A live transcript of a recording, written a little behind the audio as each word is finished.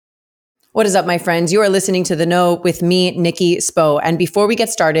What is up, my friends? You are listening to The Know with me, Nikki Spo. And before we get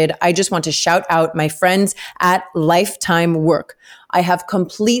started, I just want to shout out my friends at Lifetime Work. I have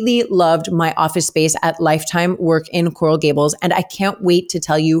completely loved my office space at Lifetime Work in Coral Gables, and I can't wait to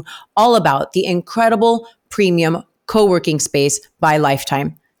tell you all about the incredible premium co-working space by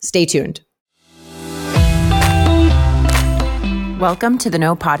Lifetime. Stay tuned. Welcome to The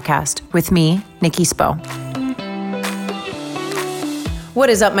Know podcast with me, Nikki Spo. What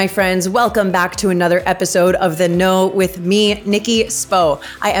is up, my friends? Welcome back to another episode of The Know with me, Nikki Spo.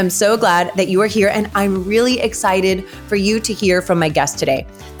 I am so glad that you are here, and I'm really excited for you to hear from my guest today.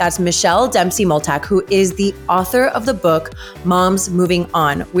 That's Michelle Dempsey, who is the author of the book, Moms Moving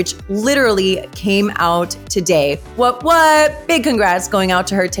On, which literally came out today. What? Big congrats going out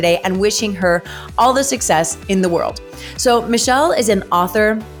to her today and wishing her all the success in the world. So Michelle is an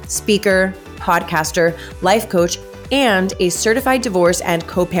author, speaker, podcaster, life coach, and a certified divorce and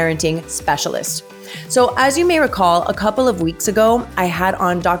co-parenting specialist. So as you may recall, a couple of weeks ago, I had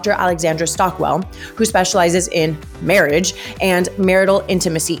on Dr. Alexandra Stockwell, who specializes in marriage and marital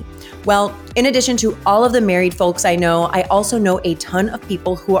intimacy. Well, in addition to all of the married folks I know, I also know a ton of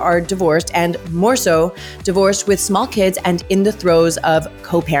people who are divorced, and more so, divorced with small kids and in the throes of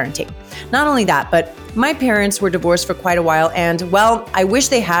co-parenting. Not only that, but my parents were divorced for quite a while, and well, I wish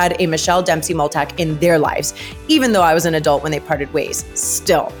they had a Michelle Dempsey in their lives, even though I was an adult when they parted ways.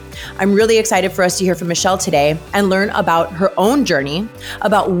 Still, I'm really excited for us to hear from Michelle today and learn about her own journey,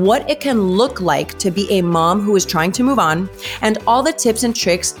 about what it can look like to be a mom who is trying to move on, and all the tips and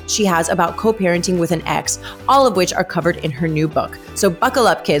tricks she has about co-parenting with an ex, all of which are covered in her new book. So buckle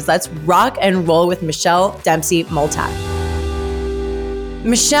up, kids. Let's rock and roll with Michelle Dempsey.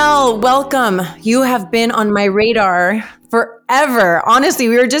 Michelle, welcome. You have been on my radar forever. Honestly,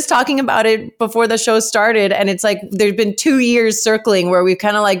 we were just talking about it before the show started, and it's like there's been 2 years circling where we've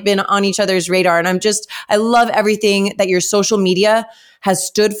kind of like been on each other's radar. And I love everything that your social media has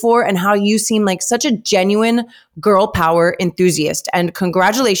stood for and how you seem like such a genuine girl power enthusiast. And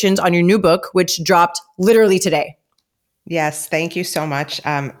congratulations on your new book, which dropped literally today. Yes, thank you so much.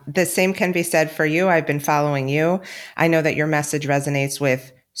 The same can be said for you. I've been following you. I know that your message resonates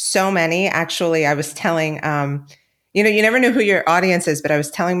with so many. Actually, I was telling, you never know who your audience is, but I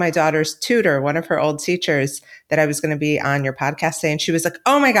was telling my daughter's tutor, one of her old teachers, that I was going to be on your podcast today. And she was like,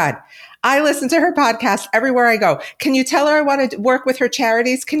 oh my God, I listen to her podcast everywhere I go. Can you tell her I want to work with her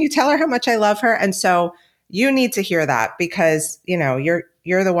charities? Can you tell her how much I love her? And so you need to hear that because,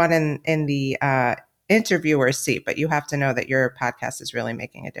 you're the one in the, interviewer's seat, but you have to know that your podcast is really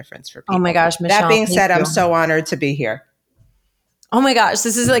making a difference for people. Oh my gosh, Michelle. That being said, I'm so honored to be here. Oh my gosh,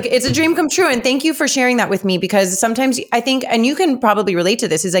 this is like, it's a dream come true. And thank you for sharing that with me, because sometimes I think, and you can probably relate to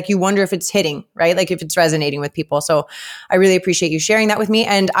this, is like you wonder if it's hitting, right? Like if it's resonating with people. So I really appreciate you sharing that with me.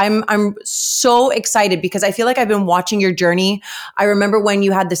 And I'm so excited because I feel like I've been watching your journey. I remember when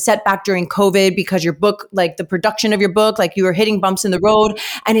you had the setback during COVID because your book, like the production of your book, like you were hitting bumps in the road,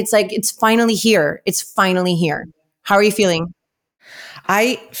 and it's like, it's finally here. It's finally here. How are you feeling?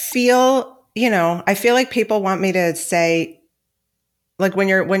 I feel like people want me to say, like when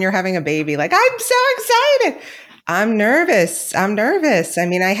you're having a baby, like, I'm so excited. I'm nervous. I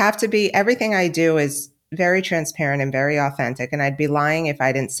mean, I have to be, everything I do is very transparent and very authentic. And I'd be lying if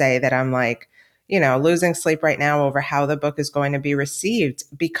I didn't say that I'm like, losing sleep right now over how the book is going to be received,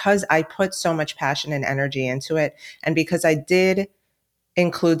 because I put so much passion and energy into it. And because I did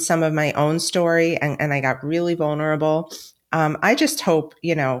include some of my own story and I got really vulnerable. I just hope,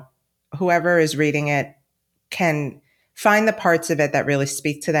 whoever is reading it can find the parts of it that really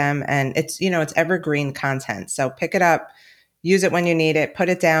speak to them. And it's evergreen content. So pick it up, use it when you need it, put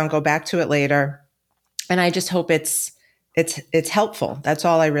it down, go back to it later. And I just hope it's helpful. That's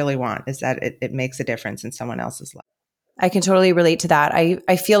all I really want, is that it makes a difference in someone else's life. I can totally relate to that.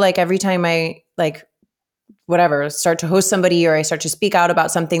 I feel like every time I start to host somebody or I start to speak out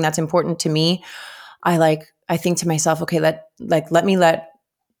about something that's important to me, I think to myself, okay, let me let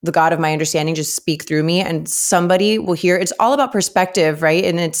the God of my understanding just speak through me, and somebody will hear. It's all about perspective, right?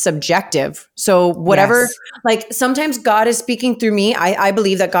 And it's subjective. So whatever, yes. Like sometimes God is speaking through me. I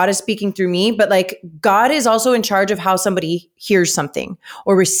believe that God is speaking through me, but like God is also in charge of how somebody hears something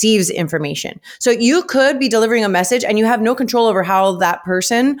or receives information. So you could be delivering a message and you have no control over how that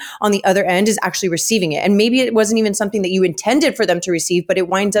person on the other end is actually receiving it. And maybe it wasn't even something that you intended for them to receive, but it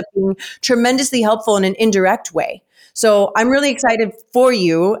winds up being tremendously helpful in an indirect way. So I'm really excited for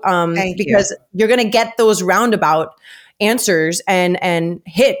you because you're going to get those roundabout answers and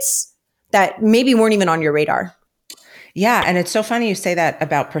hits that maybe weren't even on your radar. Yeah. And it's so funny you say that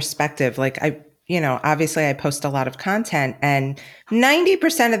about perspective. Like obviously I post a lot of content, and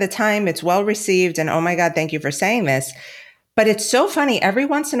 90% of the time it's well received and, oh my God, thank you for saying this. But it's so funny. Every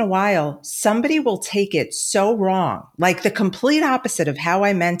once in a while, somebody will take it so wrong, like the complete opposite of how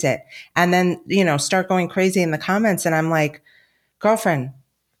I meant it. And then, start going crazy in the comments. And I'm like, girlfriend,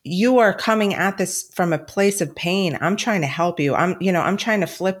 you are coming at this from a place of pain. I'm trying to help you. I'm trying to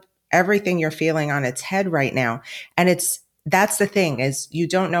flip everything you're feeling on its head right now. And that's the thing, is you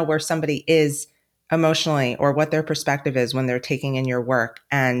don't know where somebody is emotionally or what their perspective is when they're taking in your work.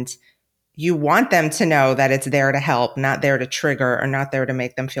 And you want them to know that it's there to help, not there to trigger or not there to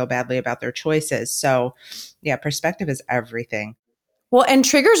make them feel badly about their choices. So yeah, perspective is everything. Well, and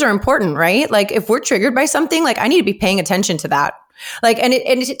triggers are important, right? Like if we're triggered by something, like I need to be paying attention to that. Like, and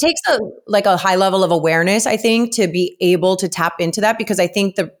it takes a high level of awareness, I think, to be able to tap into that, because I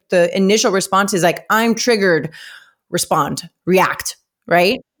think the initial response is like, I'm triggered, respond, react,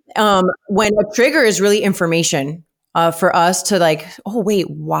 right? When a trigger is really information for us to like, oh wait,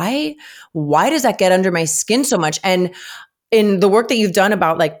 why does that get under my skin so much? And in the work that you've done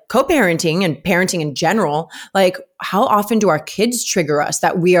about like co-parenting and parenting in general, like how often do our kids trigger us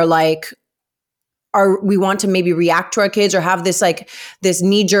that we are like, we want to maybe react to our kids or have this like this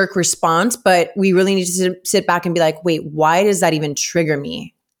knee-jerk response, but we really need to sit back and be like, wait, why does that even trigger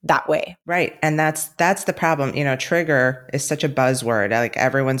me that way? Right. And that's the problem. Trigger is such a buzzword. Like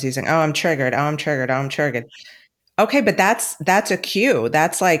everyone's using, oh, I'm triggered. Oh, I'm triggered. Oh, I'm triggered. Okay, but that's a cue.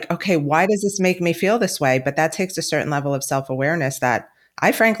 That's like, okay, why does this make me feel this way? But that takes a certain level of self-awareness that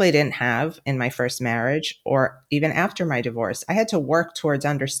I frankly didn't have in my first marriage or even after my divorce. I had to work towards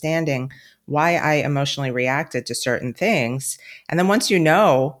understanding why I emotionally reacted to certain things. And then once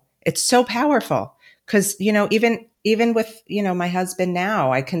it's so powerful because, even with, my husband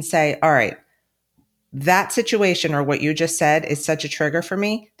now, I can say, all right, that situation or what you just said is such a trigger for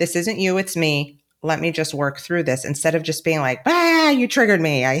me. This isn't you, it's me. Let me just work through this instead of just being like, you triggered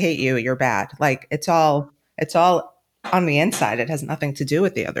me. I hate you. You're bad. Like it's all on the inside. It has nothing to do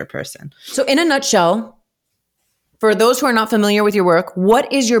with the other person. So in a nutshell, for those who are not familiar with your work,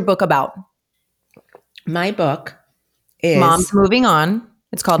 what is your book about? My book is Moms Moving On.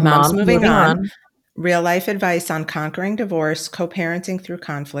 It's called Moms Moving On. Real life advice on conquering divorce, co-parenting through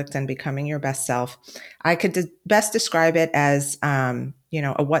conflict, and becoming your best self. I could best describe it as, a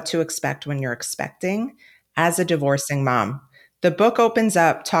what to expect when you're expecting as a divorcing mom. The book opens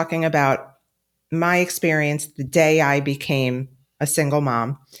up talking about my experience the day I became a single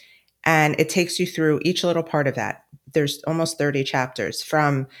mom. And it takes you through each little part of that. There's almost 30 chapters,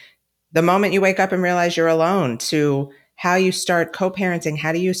 from the moment you wake up and realize you're alone to how you start co-parenting.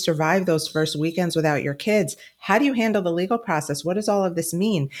 How do you survive those first weekends without your kids? How do you handle the legal process? What does all of this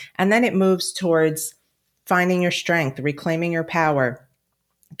mean? And then it moves towards finding your strength, reclaiming your power,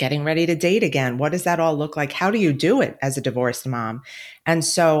 getting ready to date again. What does that all look like? How do you do it as a divorced mom? And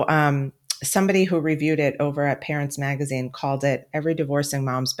so somebody who reviewed it over at Parents Magazine called it every divorcing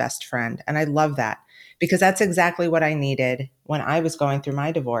mom's best friend. And I love that because that's exactly what I needed when I was going through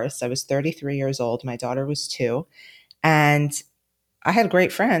my divorce. I was 33 years old. My daughter was 2. And I had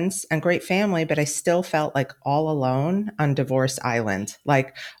great friends and great family, but I still felt like all alone on Divorce Island.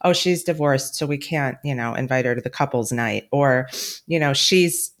 Like, oh, she's divorced, so we can't, invite her to the couples night. Or,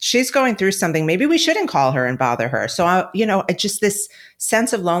 she's going through something. Maybe we shouldn't call her and bother her. So, just this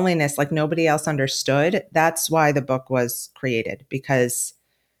sense of loneliness, like nobody else understood. That's why the book was created, because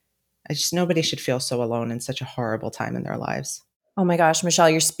nobody should feel so alone in such a horrible time in their lives. Oh my gosh, Michelle,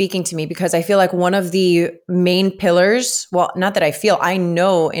 you're speaking to me, because I feel like one of the main pillars, well, not that I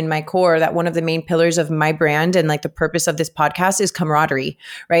know in my core that one of the main pillars of my brand and like the purpose of this podcast is camaraderie,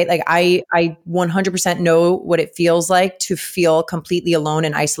 right? Like I 100% know what it feels like to feel completely alone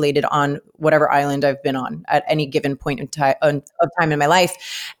and isolated on whatever island I've been on at any given point of time in my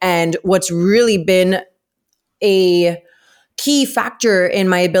life. And what's really been a key factor in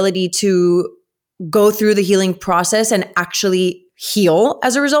my ability to go through the healing process and actually heal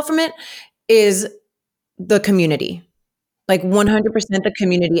as a result from it is the community. Like 100% the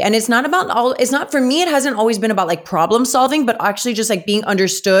community. And it's not for me, it hasn't always been about like problem solving, but actually just like being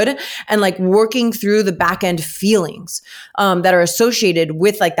understood and like working through the back end feelings that are associated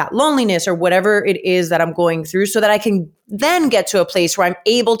with like that loneliness or whatever it is that I'm going through, so that I can then get to a place where I'm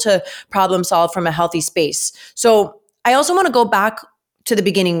able to problem solve from a healthy space. So I also want to go back to the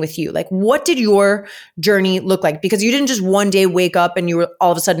beginning with you. Like, what did your journey look like? Because you didn't just one day wake up and you were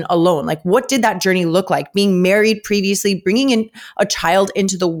all of a sudden alone. Like, what did that journey look like? Being married previously, bringing in a child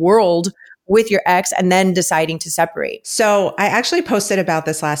into the world with your ex, and then deciding to separate. So I actually posted about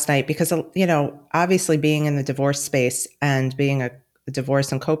this last night because, obviously being in the divorce space and being a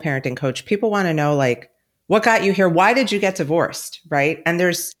divorce and co-parenting coach, people want to know like, what got you here? Why did you get divorced? Right. And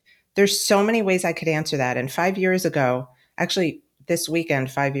there's so many ways I could answer that. And 5 years ago, actually this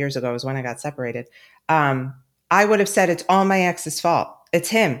weekend, 5 years ago is when I got separated. I would have said it's all my ex's fault. It's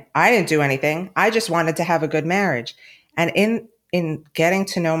him. I didn't do anything. I just wanted to have a good marriage. And in getting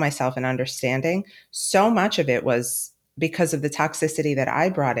to know myself and understanding, so much of it was because of the toxicity that I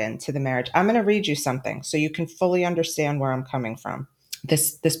brought into the marriage. I'm going to read you something so you can fully understand where I'm coming from.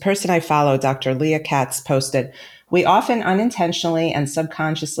 This person I follow, Dr. Leah Katz, posted, "We often unintentionally and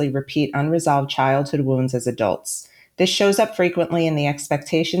subconsciously repeat unresolved childhood wounds as adults. This shows up frequently in the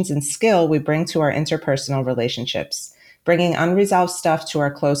expectations and skill we bring to our interpersonal relationships. Bringing unresolved stuff to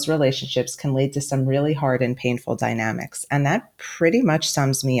our close relationships can lead to some really hard and painful dynamics." And that pretty much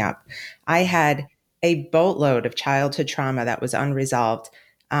sums me up. I had a boatload of childhood trauma that was unresolved,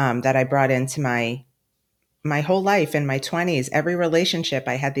 that I brought into my whole life in my 20s. Every relationship,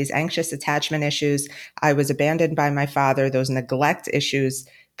 I had these anxious attachment issues. I was abandoned by my father. Those neglect issues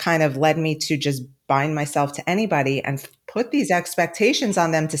kind of led me to just bind myself to anybody and put these expectations on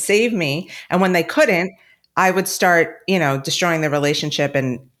them to save me. And when they couldn't, I would start, destroying the relationship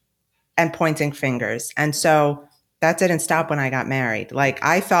and pointing fingers. And so that didn't stop when I got married. Like,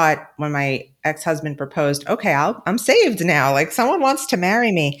 I thought when my ex-husband proposed, okay, I'm saved now. Like, someone wants to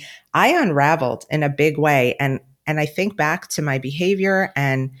marry me. I unraveled in a big way. And I think back to my behavior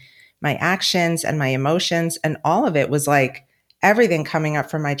and my actions and my emotions, and all of it was like everything coming up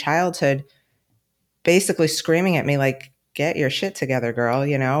from my childhood, basically screaming at me like, get your shit together, girl,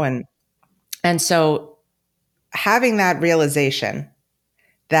 and so having that realization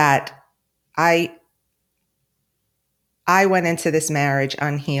that I went into this marriage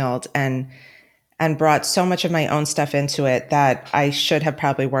unhealed and brought so much of my own stuff into it that I should have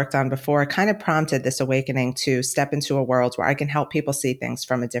probably worked on before, kind of prompted this awakening to step into a world where I can help people see things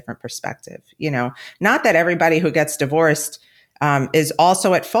from a different perspective. Not that everybody who gets divorced is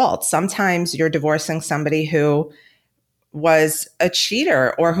also at fault. Sometimes you're divorcing somebody who was a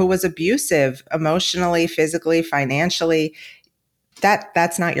cheater or who was abusive emotionally, physically, financially.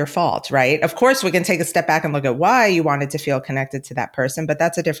 That's not your fault, right? Of course, we can take a step back and look at why you wanted to feel connected to that person, but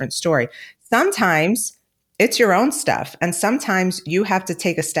that's a different story. Sometimes it's your own stuff. And sometimes you have to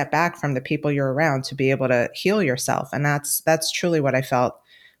take a step back from the people you're around to be able to heal yourself. And that's truly what I felt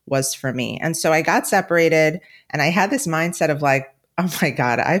was for me. And so I got separated and I had this mindset of like, oh my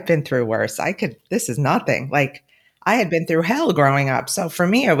God, I've been through worse. This is nothing. Like, I had been through hell growing up. So for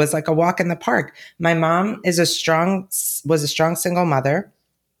me, it was like a walk in the park. My mom was a strong single mother.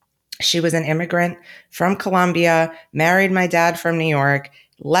 She was an immigrant from Colombia, married my dad from New York,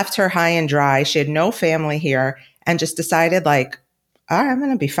 left her high and dry. She had no family here and just decided like, all right, I'm going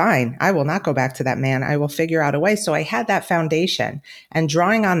to be fine. I will not go back to that man. I will figure out a way. So I had that foundation, and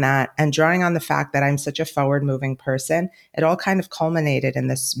drawing on that and drawing on the fact that I'm such a forward moving person, it all kind of culminated in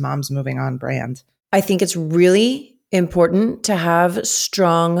this Moms Moving On brand. I think it's really important to have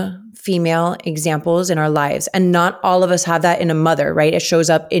strong female examples in our lives. And not all of us have that in a mother, right? It shows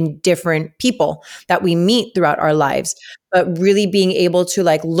up in different people that we meet throughout our lives. But really being able to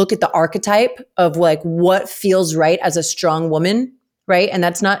like look at the archetype of like what feels right as a strong woman, right? And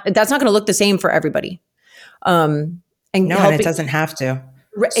that's not going to look the same for everybody. And it doesn't have to.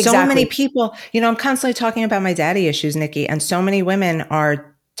 Exactly. So many people, I'm constantly talking about my daddy issues, Nikki, and so many women are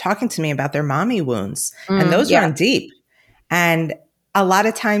talking to me about their mommy wounds, and those run deep. And a lot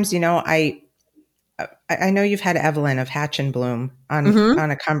of times, I know you've had Evelyn of Hatch and Bloom on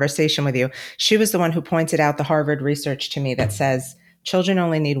a conversation with you. She was the one who pointed out the Harvard research to me that says children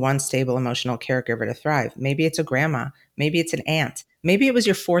only need one stable emotional caregiver to thrive. Maybe it's a grandma, maybe it's an aunt, maybe it was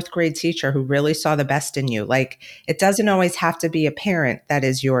your fourth grade teacher who really saw the best in you. Like, it doesn't always have to be a parent that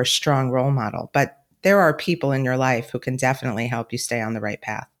is your strong role model, but there are people in your life who can definitely help you stay on the right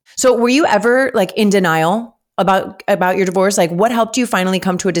path. So were you ever like in denial about your divorce? Like, what helped you finally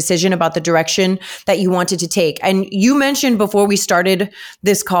come to a decision about the direction that you wanted to take? And you mentioned before we started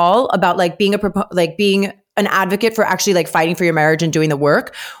this call about like being an advocate for actually like fighting for your marriage and doing the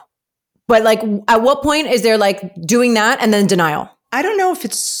work. But like, at what point is there like doing that and then denial? I don't know if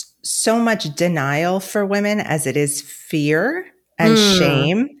it's so much denial for women as it is fear and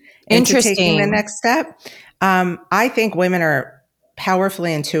shame into taking the next step. I think women are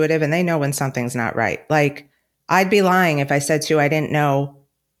powerfully intuitive and they know when something's not right. Like, I'd be lying if I said to you I didn't know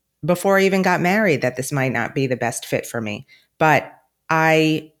before I even got married that this might not be the best fit for me. But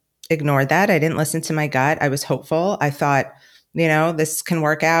I ignored that. I didn't listen to my gut. I was hopeful. I thought, this can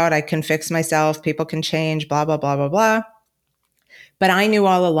work out. I can fix myself. People can change, blah, blah, blah, blah, blah. But I knew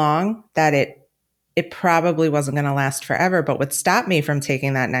all along that it it probably wasn't going to last forever. But what stopped me from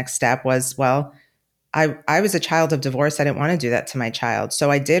taking that next step was, well, I was a child of divorce. I didn't want to do that to my child. So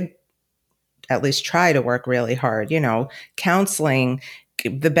I did at least try to work really hard, counseling,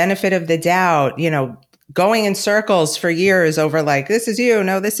 the benefit of the doubt, going in circles for years over like, this is you.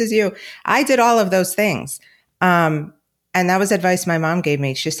 No, this is you. I did all of those things. And that was advice my mom gave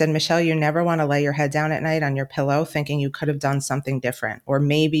me. She said, Michelle, you never want to lay your head down at night on your pillow thinking you could have done something different, or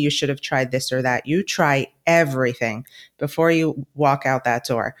maybe you should have tried this or that. You try everything before you walk out that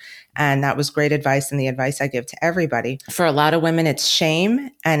door. And that was great advice, and the advice I give to everybody. For a lot of women, it's shame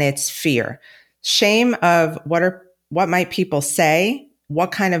and it's fear. Shame of what might people say?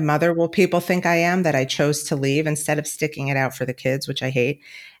 What kind of mother will people think I am that I chose to leave instead of sticking it out for the kids, which I hate?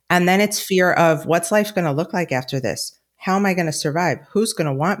 And then it's fear of what's life going to look like after this? How am I going to survive? Who's going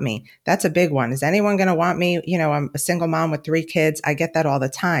to want me? That's a big one. Is anyone going to want me? I'm a single mom with 3 kids. I get that all the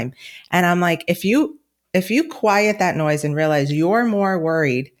time. And I'm like, if you quiet that noise and realize you're more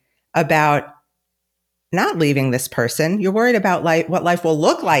worried about not leaving this person, you're worried about what life will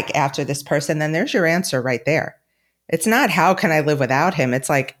look like after this person, then there's your answer right there. It's not how can I live without him? It's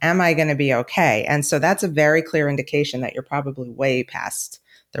like, am I going to be okay? And so that's a very clear indication that you're probably way past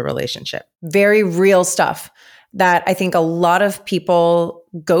the relationship. Very real stuff that I think a lot of people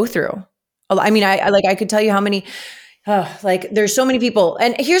go through. I mean, I could tell you how many, there's so many people.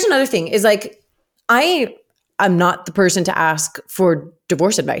 And here's another thing is like, I'm not the person to ask for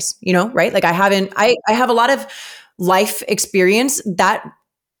divorce advice, right? Like I have a lot of life experience. That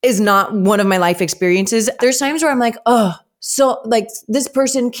is not one of my life experiences. There's times where I'm like, oh, so like this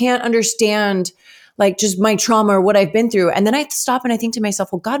person can't understand like just my trauma or what I've been through. And then I stop and I think to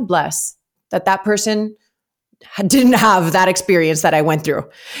myself, well, God bless that person didn't have that experience that I went through.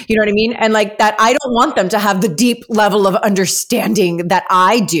 You know what I mean? And like that, I don't want them to have the deep level of understanding that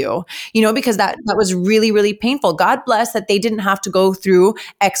I do, because that was really, really painful. God bless that they didn't have to go through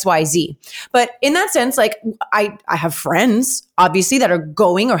X, Y, Z. But in that sense, like I have friends obviously that are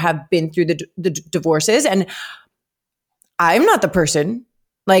going or have been through the divorces, and I'm not the person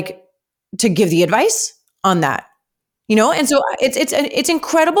like to give the advice on that. And so it's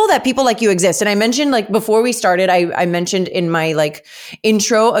incredible that people like you exist. And I mentioned like before we started, I mentioned in my like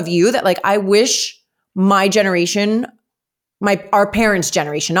intro of you that like, I wish my generation, our parents'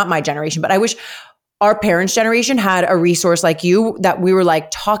 generation, not my generation, but I wish our parents' generation had a resource like you, that we were like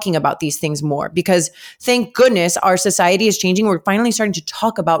talking about these things more, because thank goodness our society is changing. We're finally starting to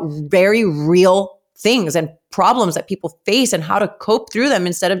talk about very real things and problems that people face and how to cope through them,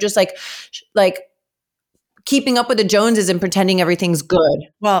 instead of just like keeping up with the Joneses and pretending everything's good.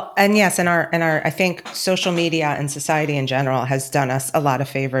 Well, and yes, and our I think social media and society in general has done us a lot of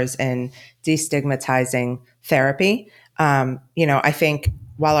favors in destigmatizing therapy. I think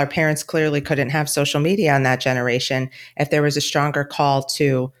while our parents clearly couldn't have social media in that generation, if there was a stronger call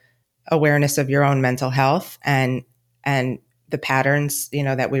to awareness of your own mental health and the patterns,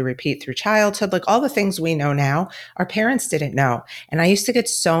 that we repeat through childhood, like all the things we know now, our parents didn't know. And I used to get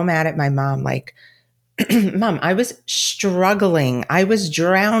so mad at my mom, like, Mom, I was struggling. I was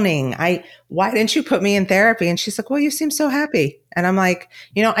drowning. Why didn't you put me in therapy? And she's like, well, you seem so happy. And I'm like,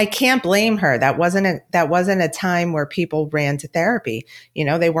 I can't blame her. That wasn't a time where people ran to therapy.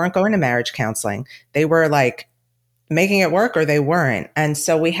 They weren't going to marriage counseling. They were like making it work, or they weren't. And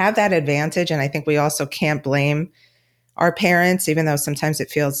so we have that advantage. And I think we also can't blame our parents, even though sometimes it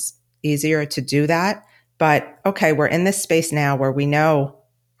feels easier to do that. But okay, we're in this space now where we know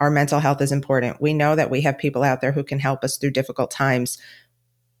our mental health is important. We know that we have people out there who can help us through difficult times.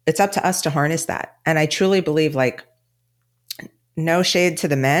 It's up to us to harness that. And I truly believe, like, no shade to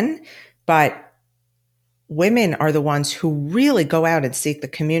the men, but women are the ones who really go out and seek the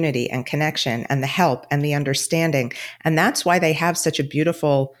community and connection and the help and the understanding. And that's why they have such a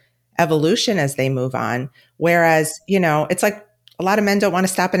beautiful evolution as they move on. Whereas, it's like, a lot of men don't want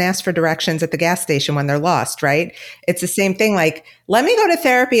to stop and ask for directions at the gas station when they're lost, right? It's the same thing. Like, let me go to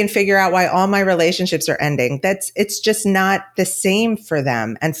therapy and figure out why all my relationships are ending. It's just not the same for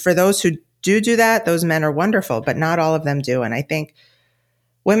them. And for those who do that, those men are wonderful, but not all of them do. And I think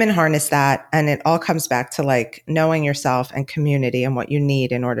women harness that, and it all comes back to like knowing yourself and community and what you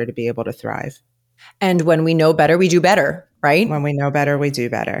need in order to be able to thrive. And when we know better, we do better, right? When we know better, we do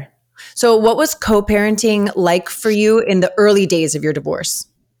better. So what was co-parenting like for you in the early days of your divorce?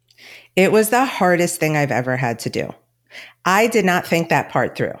 It was the hardest thing I've ever had to do. I did not think that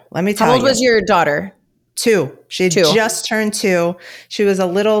part through. Let me tell you. How old was your daughter? 2. She had just turned 2. She was a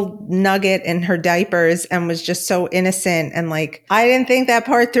little nugget in her diapers and was just so innocent. And like, I didn't think that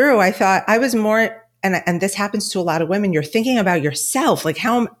part through. I thought I was more and this happens to a lot of women, you're thinking about yourself. Like,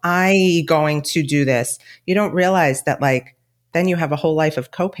 how am I going to do this? You don't realize that, like, then you have a whole life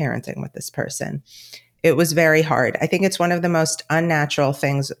of co-parenting with this person. It was very hard. I think it's one of the most unnatural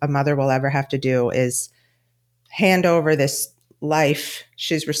things a mother will ever have to do is hand over this life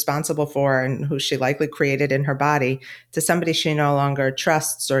she's responsible for and who she likely created in her body to somebody she no longer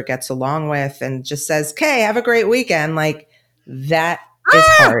trusts or gets along with and just says, "Okay, have a great weekend." Like, that is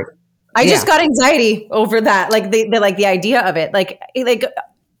hard. I just got anxiety over that. Like the idea of it. Like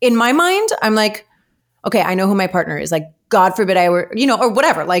in my mind, I'm like, okay, I know who my partner is. Like, God forbid I were, or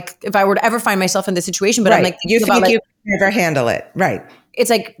whatever. Like, if I were to ever find myself in this situation, but I'm like, you think you can never handle it. Right. It's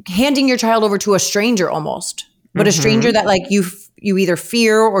like handing your child over to a stranger almost, but a stranger that like you either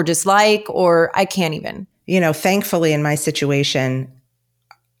fear or dislike, or I can't even. Thankfully in my situation,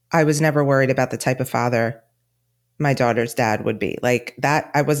 I was never worried about the type of father my daughter's dad would be. Like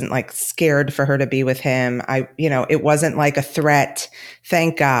that, I wasn't like scared for her to be with him. It wasn't like a threat,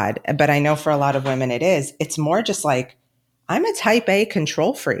 thank God. But I know for a lot of women it is. It's more just like, I'm a type A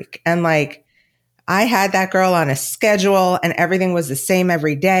control freak. And like, I had that girl on a schedule and everything was the same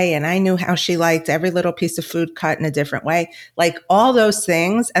every day. And I knew how she liked every little piece of food cut in a different way, like all those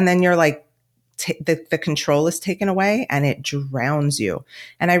things. And then you're like, the control is taken away and it drowns you.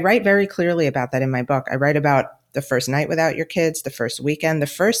 And I write very clearly about that in my book. I write about the first night without your kids, the first weekend, the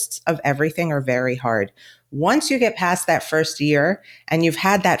firsts of everything are very hard. Once you get past that first year and you've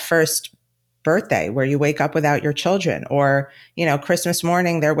had that first birthday where you wake up without your children, or, Christmas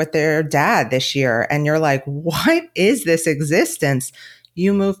morning, they're with their dad this year. And you're like, what is this existence?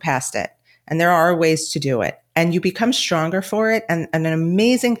 You move past it. And there are ways to do it. And you become stronger for it. And an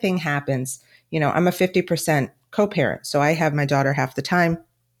amazing thing happens. I'm a 50% co-parent. So I have my daughter half the time.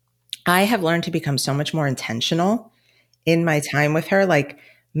 I have learned to become so much more intentional in my time with her, like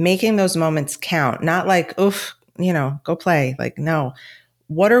making those moments count, not like, oof, go play. Like, no,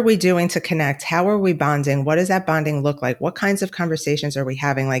 what are we doing to connect? How are we bonding? What does that bonding look like? What kinds of conversations are we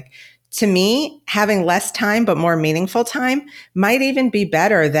having? Like, to me, having less time, but more meaningful time might even be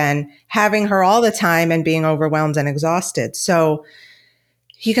better than having her all the time and being overwhelmed and exhausted. So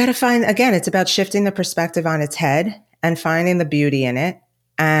you got to find, again, it's about shifting the perspective on its head and finding the beauty in it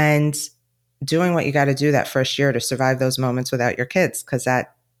and doing what you got to do that first year to survive those moments without your kids. Cause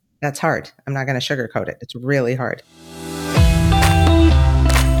that's hard. I'm not going to sugarcoat it. It's really hard.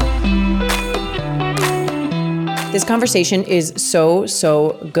 This conversation is so,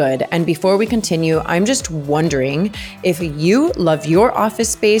 so good. And before we continue, I'm just wondering if you love your office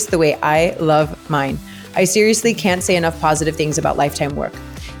space the way I love mine. I seriously can't say enough positive things about Lifetime Work.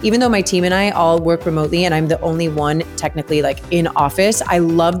 Even though my team and I all work remotely and I'm the only one technically like in office, I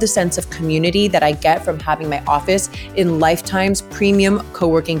love the sense of community that I get from having my office in Lifetime's premium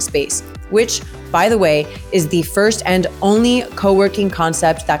co-working space, which, by the way, is the first and only co-working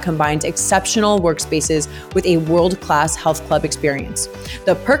concept that combines exceptional workspaces with a world-class health club experience.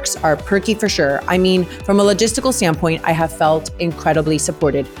 The perks are perky for sure. I mean, from a logistical standpoint, I have felt incredibly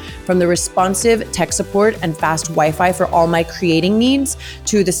supported. From the responsive tech support and fast Wi-Fi for all my creating needs,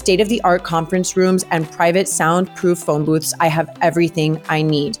 to the state-of-the-art conference rooms and private soundproof phone booths, I have everything I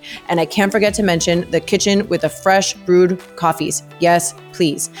need. And I can't forget to mention the kitchen with the fresh brewed coffees. Yes,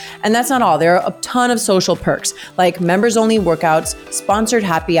 please. And that's not all. There are a ton of social perks like members only workouts, sponsored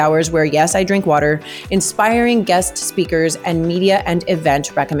happy hours where yes, I drink water, inspiring guest speakers, and media and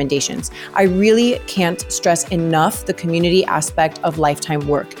event recommendations. I really can't stress enough the community aspect of Lifetime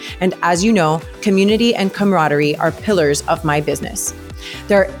Work. And as you know, community and camaraderie are pillars of my business.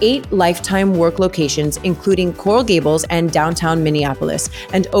 There are 8 Lifetime Work locations, including Coral Gables and downtown Minneapolis,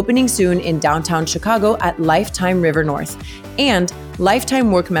 and opening soon in downtown Chicago at Lifetime River North. And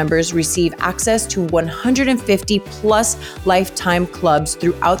Lifetime Work members receive access to 150 plus Lifetime clubs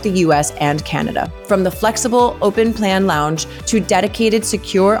throughout the US and Canada. From the flexible open plan lounge to dedicated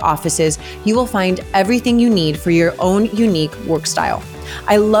secure offices, you will find everything you need for your own unique work style.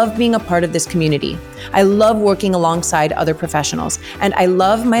 I love being a part of this community. I love working alongside other professionals, and I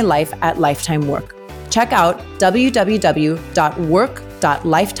love my life at Lifetime Work. Check out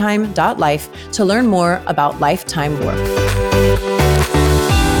www.work.lifetime.life to learn more about Lifetime Work.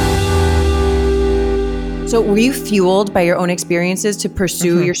 So were you fueled by your own experiences to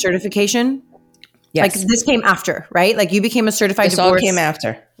pursue your certification? Yes. Like this came after, right? Like you became a certified This divorce. all came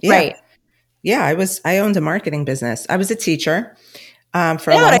after. Yeah. Right. Yeah, I owned a marketing business. I was a teacher for a long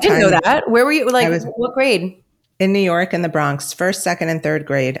time. I didn't know that. Where were you? Like what grade? In New York, in the Bronx, first, second, and third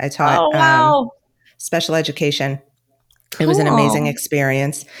grade. I taught special education. Cool. It was an amazing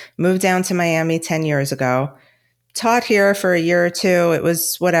experience. Moved down to Miami 10 years ago. Taught here for a year or two. It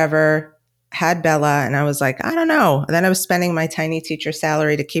was whatever. had Bella, and I was like, I don't know. Then I was spending my tiny teacher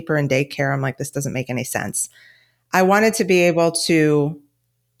salary to keep her in daycare. I'm like, this doesn't make any sense. I wanted to be able to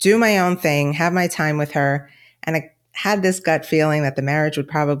do my own thing, have my time with her. And I had this gut feeling that the marriage would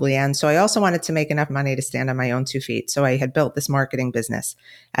probably end. So I also wanted to make enough money to stand on my own 2 feet. So I had built this marketing business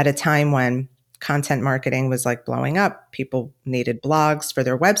at a time when content marketing was like blowing up. People needed blogs for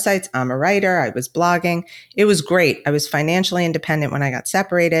their websites. I'm a writer. I was blogging. It was great. I was financially independent when I got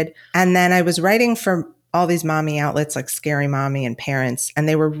separated. And then I was writing for all these mommy outlets like Scary Mommy and Parents. And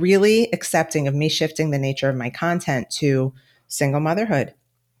they were really accepting of me shifting the nature of my content to single motherhood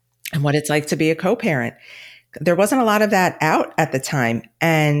and what it's like to be a co-parent. There wasn't a lot of that out at the time.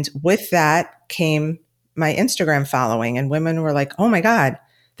 And with that came my Instagram following, and women were like, oh my God,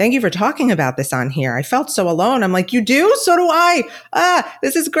 thank you for talking about this on here. I felt so alone. I'm like, you do? So do I.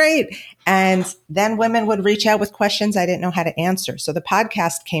 This is great. And then women would reach out with questions I didn't know how to answer. So the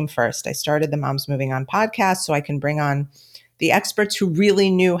podcast came first. I started the Moms Moving On podcast so I can bring on the experts who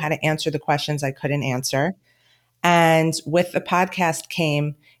really knew how to answer the questions I couldn't answer. And with the podcast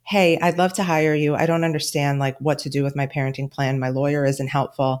came, hey, I'd love to hire you. I don't understand like what to do with my parenting plan. My lawyer isn't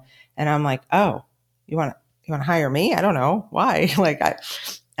helpful. And I'm like, oh, you want to hire me? I don't know why.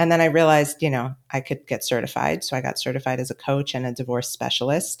 And then I realized, I could get certified. So I got certified as a coach and a divorce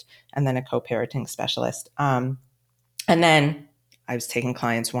specialist, and then a co-parenting specialist. And then I was taking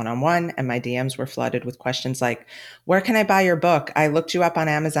clients one-on-one, and my DMs were flooded with questions like, where can I buy your book? I looked you up on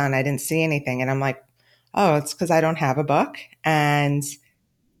Amazon. I didn't see anything. And I'm like, oh, it's because I don't have a book. And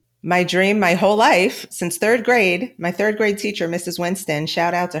my dream, my whole life, since third grade, my third grade teacher, Mrs. Winston,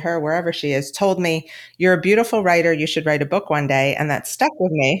 shout out to her wherever she is, told me, you're a beautiful writer. You should write a book one day. And that stuck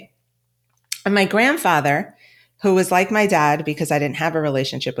with me. And my grandfather, who was like my dad, because I didn't have a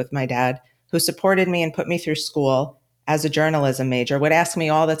relationship with my dad, who supported me and put me through school as a journalism major, would ask me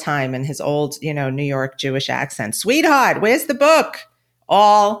all the time in his old, New York Jewish accent, sweetheart, where's the book?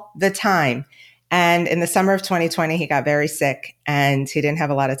 All the time. And in the summer of 2020, he got very sick and he didn't have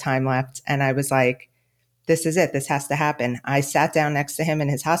a lot of time left. And I was like, this is it. This has to happen. I sat down next to him in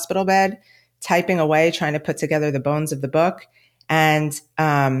his hospital bed, typing away, trying to put together the bones of the book. And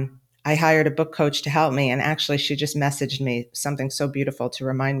I hired a book coach to help me. And actually, she just messaged me something so beautiful to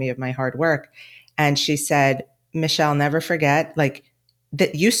remind me of my hard work. And she said, Michelle, never forget,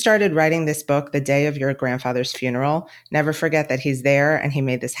 that you started writing this book the day of your grandfather's funeral. Never forget that he's there and he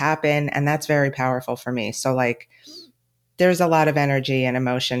made this happen. And that's very powerful for me. So there's a lot of energy and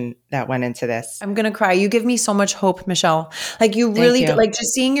emotion that went into this. I'm going to cry. You give me so much hope, Michelle. You really,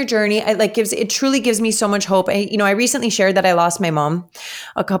 just seeing your journey, it truly gives me so much hope. I recently shared that I lost my mom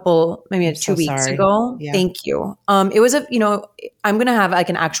maybe 2 weeks ago. Yeah. Thank you. It was I'm going to have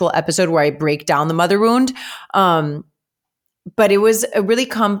an actual episode where I break down the mother wound. But it was a really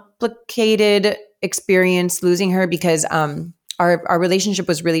complicated experience losing her because our relationship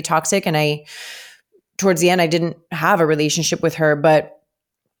was really toxic. And towards the end, I didn't have a relationship with her, but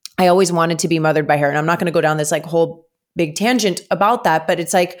I always wanted to be mothered by her. And I'm not going to go down this whole big tangent about that, but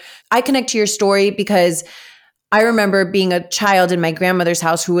it's I connect to your story because I remember being a child in my grandmother's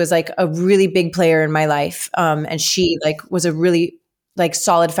house who was a really big player in my life. And she was a really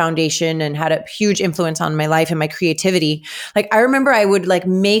solid foundation and had a huge influence on my life and my creativity. I remember I would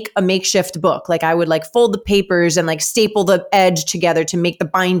make a makeshift book. I would fold the papers and staple the edge together to make the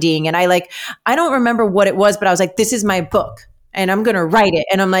binding. And I don't remember what it was, but I was this is my book and I'm going to write it.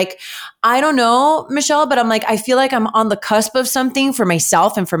 And I'm I don't know, Michelle, but I'm I feel I'm on the cusp of something for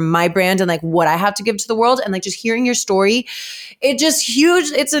myself and for my brand and what I have to give to the world. And just hearing your story, it's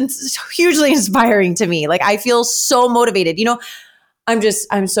hugely inspiring to me. I feel so motivated,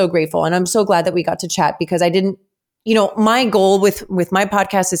 I'm so grateful. And I'm so glad that we got to chat because I didn't, my goal with my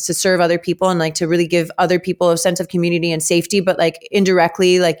podcast is to serve other people and to really give other people a sense of community and safety. But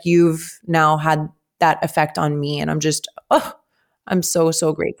indirectly, you've now had that effect on me. And I'm so,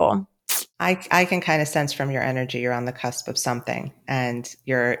 so grateful. I can kind of sense from your energy, you're on the cusp of something and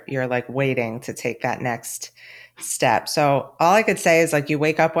you're waiting to take that next step. So all I could say is you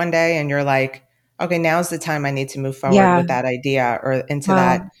wake up one day and you're okay, now's the time I need to move forward with that idea or into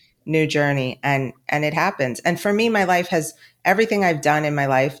that new journey. And it happens. And for me, my life everything I've done in my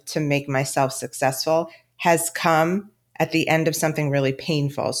life to make myself successful has come at the end of something really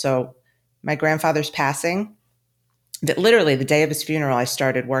painful. So my grandfather's passing, literally the day of his funeral, I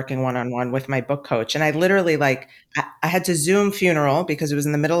started working one-on-one with my book coach. And I literally I had to Zoom funeral because it was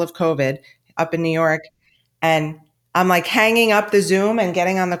in the middle of COVID up in New York. And I'm hanging up the Zoom and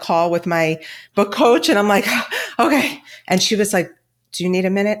getting on the call with my book coach. And I'm okay. And she was do you need a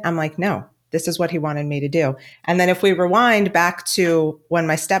minute? I'm no, This is what he wanted me to do. And then if we rewind back to when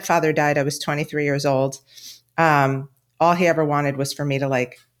my stepfather died, I was 23 years old. All he ever wanted was for me to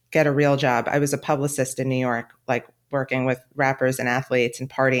like get a real job. I was a publicist in New York, like working with rappers and athletes and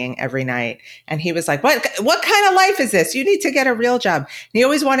partying every night. And he was like, what kind of life is this? You need to get a real job. And he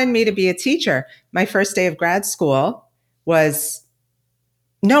always wanted me to be a teacher. My first day of grad school was,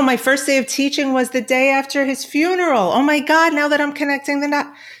 no, my first day of teaching was the day after his funeral. Oh my God, now that I'm connecting the dots.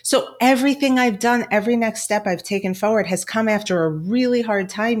 So everything I've done, every next step I've taken forward has come after a really hard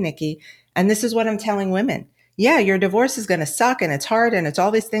time, Nikki. And this is what I'm telling women. Yeah, your divorce is going to suck and it's hard and it's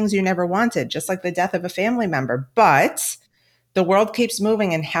all these things you never wanted, just like the death of a family member. But the world keeps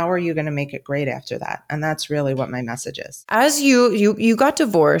moving, and how are you going to make it great after that? And that's really what my message is. As you got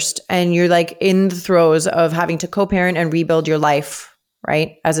divorced and you're like in the throes of having to co-parent and rebuild your life,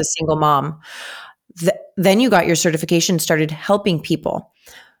 right? As a single mom. Then you got your certification, started helping people.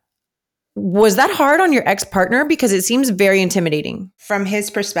 Was that hard on your ex-partner? Because it seems very intimidating. From his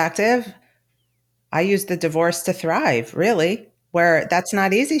perspective, I used the divorce to thrive, really, where that's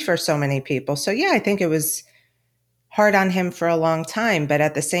not easy for so many people. So yeah, I think it was hard on him for a long time. But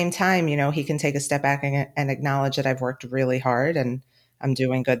at the same time, you know, he can take a step back and acknowledge that I've worked really hard and I'm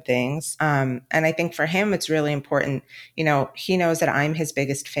doing good things. And I think for him, it's really important. You know, he knows that I'm his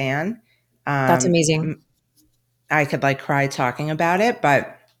biggest fan. That's amazing. I could like cry talking about it,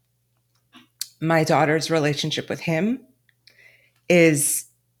 but my daughter's relationship with him is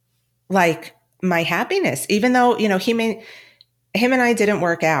like my happiness, even though, you know, him and I didn't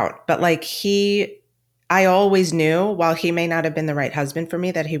work out, but like I always knew, while he may not have been the right husband for me,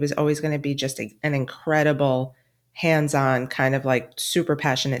 that he was always going to be just an incredible, hands-on, kind of like super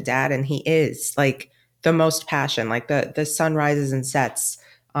passionate dad. And he is like the most passion, like the sun rises and sets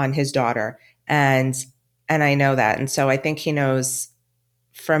on his daughter. And I know that. And so I think he knows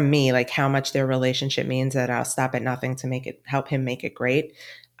from me, like how much their relationship means, that I'll stop at nothing to help him make it great.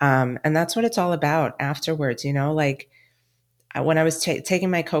 And that's what it's all about afterwards, you know, like when I was taking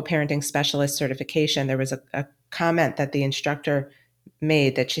my co-parenting specialist certification, there was a comment that the instructor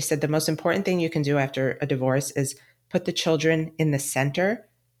made, that she said, the most important thing you can do after a divorce is put the children in the center,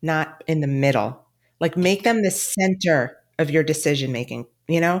 not in the middle. Like make them the center of your decision-making,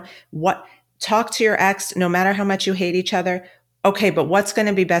 you know, talk to your ex, no matter how much you hate each other. Okay, but what's going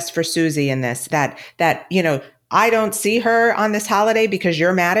to be best for Susie in this? That, you know, I don't see her on this holiday because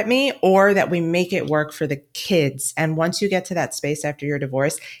you're mad at me, or that we make it work for the kids. And once you get to that space after your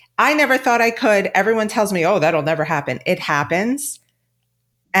divorce, I never thought I could. Everyone tells me, oh, that'll never happen. It happens.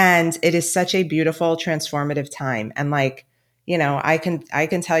 And it is such a beautiful, transformative time. And like, you know, I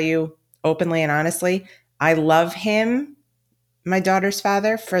can tell you openly and honestly, I love him, my daughter's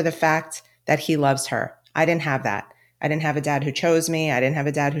father, for the fact that he loves her. I didn't have that. I didn't have a dad who chose me. I didn't have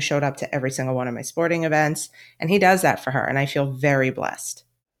a dad who showed up to every single one of my sporting events. And he does that for her. And I feel very blessed.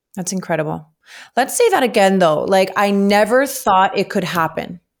 That's incredible. Let's say that again, though. Like, I never thought it could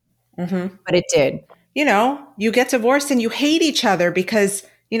happen, but it did. You know, you get divorced and you hate each other because,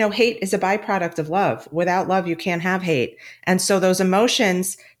 you know, hate is a byproduct of love. Without love, you can't have hate. And so those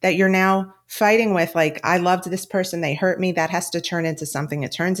emotions that you're now fighting with, like, I loved this person, they hurt me, that has to turn into something.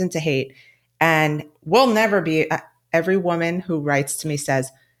 It turns into hate. And we'll never be... Every woman who writes to me says,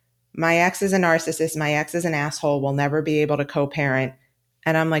 my ex is a narcissist, my ex is an asshole, we'll never be able to co-parent.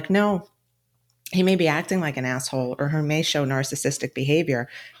 And I'm like, no, he may be acting like an asshole, or he may show narcissistic behavior,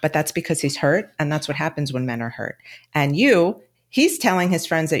 but that's because he's hurt. And that's what happens when men are hurt. And he's telling his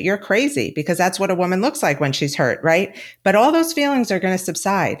friends that you're crazy, because that's what a woman looks like when she's hurt, right? But all those feelings are going to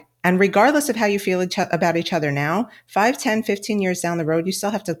subside. And regardless of how you feel about each other now, 5, 10, 15 years down the road, you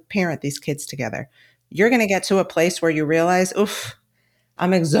still have to parent these kids together. You're going to get to a place where you realize, oof,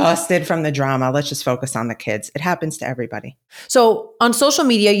 I'm exhausted from the drama. Let's just focus on the kids. It happens to everybody. So on social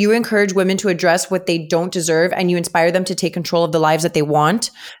media, you encourage women to address what they don't deserve, and you inspire them to take control of the lives that they want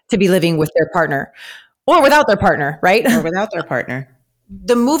to be living with their partner or without their partner, right? Or without their partner.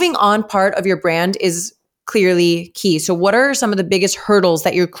 The moving on part of your brand is clearly key. So what are some of the biggest hurdles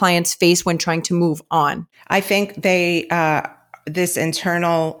that your clients face when trying to move on? I think this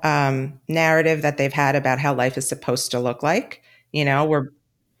internal narrative that they've had about how life is supposed to look like. You know,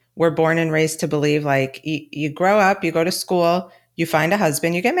 we're born and raised to believe, like, you grow up, you go to school, you find a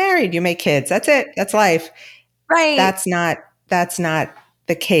husband, you get married, you make kids. That's it. That's life. Right. That's not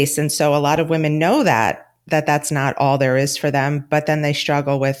the case. And so a lot of women know that's not all there is for them, but then they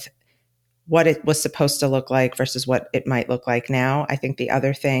struggle with what it was supposed to look like versus what it might look like now. I think the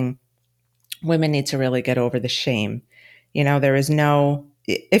other thing, women need to really get over the shame. You know,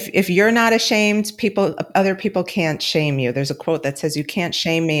 if you're not ashamed, other people can't shame you. There's a quote that says, you can't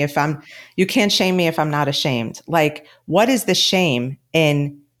shame me if I'm not ashamed. Like, what is the shame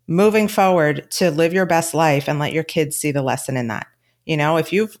in moving forward to live your best life and let your kids see the lesson in that? You know,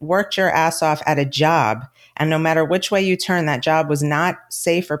 if you've worked your ass off at a job and no matter which way you turn, that job was not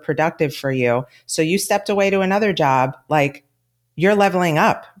safe or productive for you. So you stepped away to another job, like, you're leveling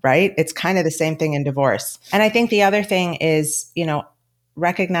up, right? It's kind of the same thing in divorce. And I think the other thing is,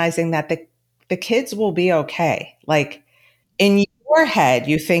 recognizing that the kids will be okay. Like, in your head,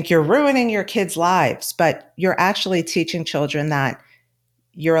 you think you're ruining your kids' lives, but you're actually teaching children that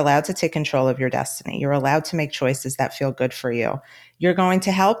you're allowed to take control of your destiny. You're allowed to make choices that feel good for you. You're going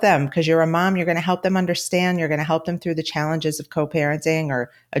to help them because you're a mom. You're going to help them understand. You're going to help them through the challenges of co-parenting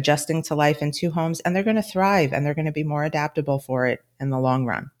or adjusting to life in two homes, and they're going to thrive and they're going to be more adaptable for it in the long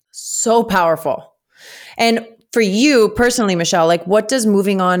run. So powerful. And for you personally, Michelle, like, what does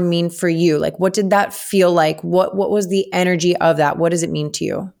moving on mean for you? Like, what did that feel like? What was the energy of that? What does it mean to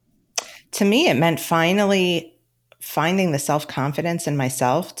you? To me, it meant finally finding the self-confidence in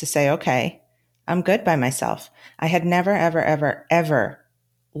myself to say, okay, I'm good by myself. I had never, ever, ever, ever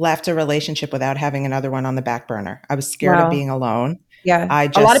left a relationship without having another one on the back burner. I was scared of being alone. Yeah.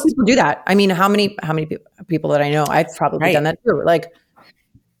 A lot of people do that. I mean, how many people that I know, I've probably done that too. Like,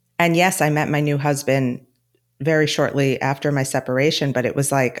 and yes, I met my new husband very shortly after my separation, but it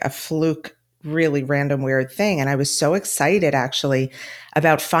was like a fluke, really random, weird thing. And I was so excited actually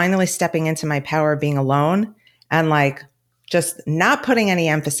about finally stepping into my power of being alone and like just not putting any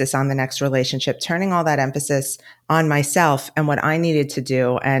emphasis on the next relationship, turning all that emphasis on myself and what I needed to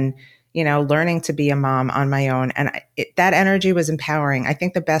do. And, learning to be a mom on my own. And that energy was empowering. I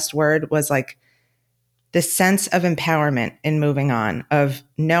think the best word was like the sense of empowerment in moving on, of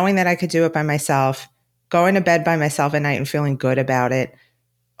knowing that I could do it by myself, going to bed by myself at night and feeling good about it,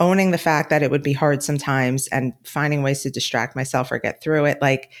 owning the fact that it would be hard sometimes and finding ways to distract myself or get through it.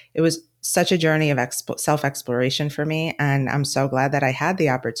 Like, it was such a journey of self-exploration for me. And I'm so glad that I had the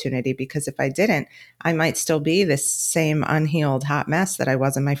opportunity, because if I didn't, I might still be this same unhealed hot mess that I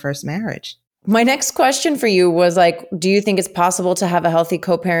was in my first marriage. My next question for you was like, do you think it's possible to have a healthy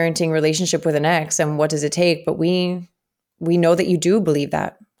co-parenting relationship with an ex, and what does it take? But we know that you do believe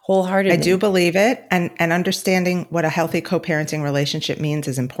that wholeheartedly. I do believe it. And understanding what a healthy co-parenting relationship means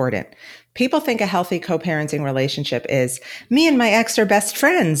is important. People think a healthy co-parenting relationship is me and my ex are best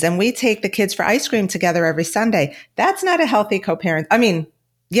friends and we take the kids for ice cream together every Sunday. That's not a healthy co-parent. I mean,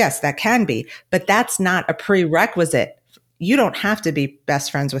 yes, that can be, but that's not a prerequisite. You don't have to be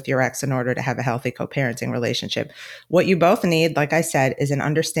best friends with your ex in order to have a healthy co-parenting relationship. What you both need, like I said, is an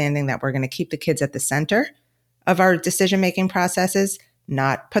understanding that we're going to keep the kids at the center of our decision-making processes,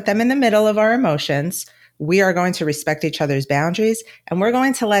 not put them in the middle of our emotions. We are going to respect each other's boundaries, and we're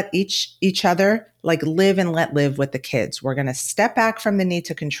going to let each other like live and let live with the kids. We're going to step back from the need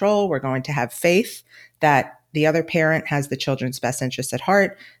to control. We're going to have faith that the other parent has the children's best interests at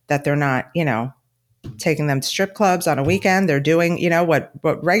heart, that they're not, taking them to strip clubs on a weekend. They're doing,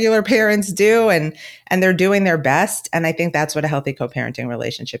 what regular parents do, and they're doing their best. And I think that's what a healthy co-parenting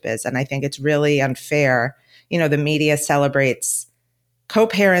relationship is. And I think it's really unfair. The media celebrates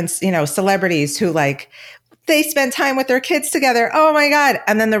co-parents, celebrities who they spend time with their kids together. Oh my God.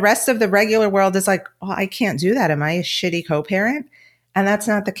 And then the rest of the regular world is like, oh, I can't do that. Am I a shitty co-parent? And that's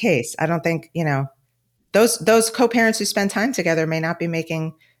not the case. I don't think, those co-parents who spend time together may not be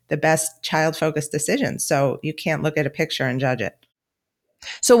making the best child-focused decisions. So you can't look at a picture and judge it.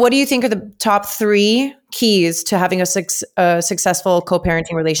 So what do you think are the top 3 keys to having a successful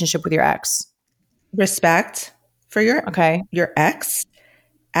co-parenting relationship with your ex? Respect for your ex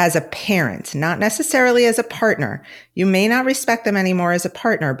as a parent, not necessarily as a partner. You may not respect them anymore as a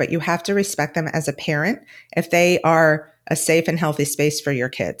partner, but you have to respect them as a parent if they are a safe and healthy space for your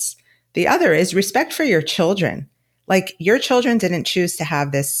kids. The other is respect for your children. Like, your children didn't choose to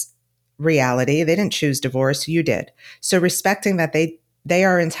have this reality. They didn't choose divorce. You did. So respecting that they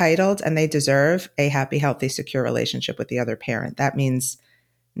are entitled and they deserve a happy, healthy, secure relationship with the other parent. That means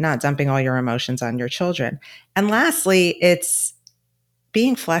not dumping all your emotions on your children. And lastly, it's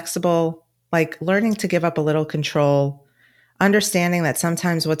being flexible, like learning to give up a little control, understanding that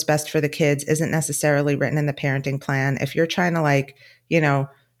sometimes what's best for the kids isn't necessarily written in the parenting plan. If you're trying to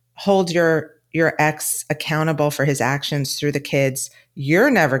hold your ex accountable for his actions through the kids,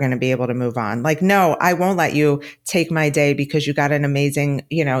 you're never going to be able to move on. Like, no, I won't let you take my day because you got amazing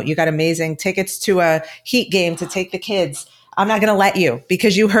tickets to a Heat game to take the kids. I'm not going to let you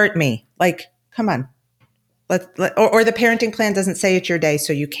because you hurt me. Like, come on. Or the parenting plan doesn't say it's your day,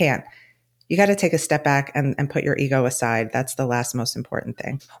 so you can't. you got to take a step back and put your ego aside. That's the last most important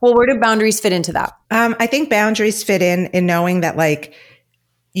thing. Well, where do boundaries fit into that? I think boundaries fit in knowing that like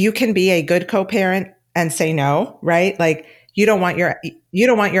you can be a good co-parent and say no, right? Like you don't want your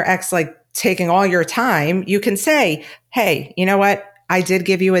ex like taking all your time. You can say, hey, you know what? I did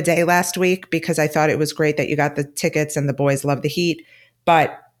give you a day last week because I thought it was great that you got the tickets and the boys love the heat,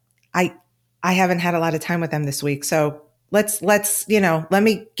 but I haven't had a lot of time with them this week. So let's, let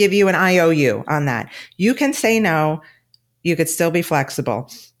me give you an IOU on that. You can say no. You could still be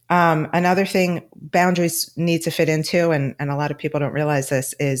flexible. Another thing boundaries need to fit into, and a lot of people don't realize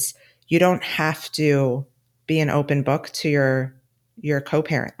this, is you don't have to be an open book to your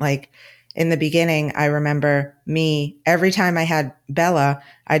co-parent. Like in the beginning, I remember every time I had Bella,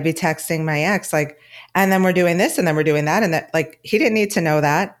 I'd be texting my ex like, and then we're doing this and then we're doing that. And that like, he didn't need to know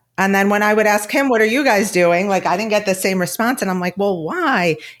that. And then when I would ask him, what are you guys doing? Like, I didn't get the same response. And I'm like, well,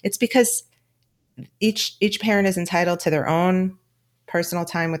 why? It's because each parent is entitled to their own personal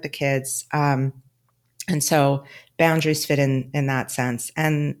time with the kids. And so boundaries fit in that sense.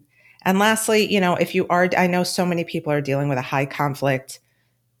 And lastly, if you are, I know so many people are dealing with a high conflict,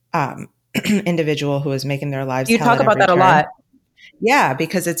 individual who is making their lives. You talk about that a lot. Yeah,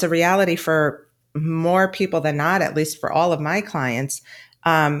 because it's a reality for more people than not, at least for all of my clients.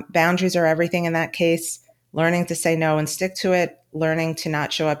 Boundaries are everything in that case. Learning to say no and stick to it, learning to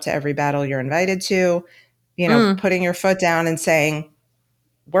not show up to every battle you're invited to, putting your foot down and saying,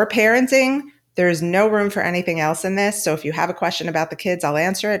 we're parenting. There's no room for anything else in this. So if you have a question about the kids, I'll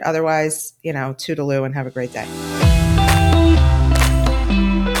answer it. Otherwise, toodaloo and have a great day.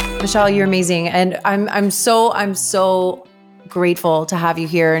 Michelle, you're amazing. And I'm so grateful to have you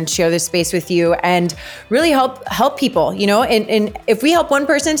here and share this space with you and really help people, and if we help one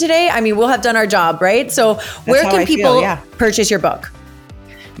person today, I mean, we'll have done our job, right? So where can people purchase your book?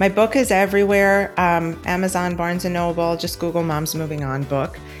 My book is everywhere. Amazon, Barnes & Noble, just Google Moms Moving On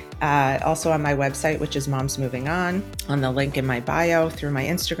book. Also on my website, which is Moms Moving On the link in my bio, through my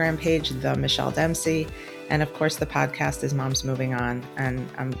Instagram page, The Michelle Dempsey. And of course, the podcast is Moms Moving On. And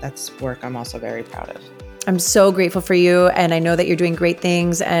that's work I'm also very proud of. I'm so grateful for you. And I know that you're doing great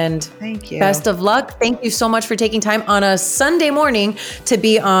things. And thank you. Best of luck. Thank you so much for taking time on a Sunday morning to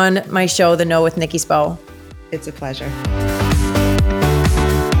be on my show, The Know with Nikki Spo. It's a pleasure.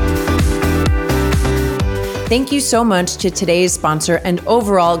 Thank you so much to today's sponsor and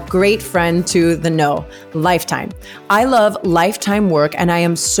overall great friend to The Know, Lifetime. I love Lifetime work, and I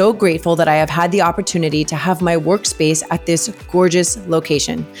am so grateful that I have had the opportunity to have my workspace at this gorgeous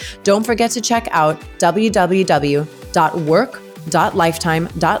location. Don't forget to check out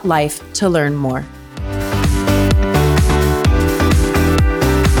www.work.lifetime.life to learn more.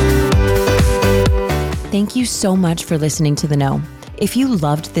 Thank you so much for listening to The Know. If you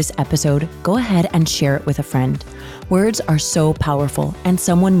loved this episode, go ahead and share it with a friend. Words are so powerful, and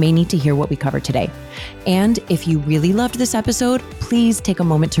someone may need to hear what we covered today. And if you really loved this episode, please take a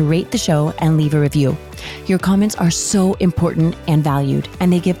moment to rate the show and leave a review. Your comments are so important and valued,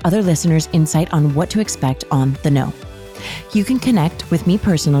 and they give other listeners insight on what to expect on The Know. You can connect with me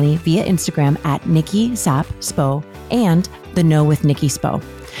personally via Instagram at Nikki Sap Spo and The Know with Nikki Spo.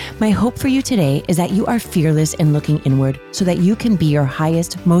 My hope for you today is that you are fearless in looking inward so that you can be your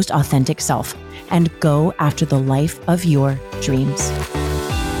highest, most authentic self and go after the life of your dreams.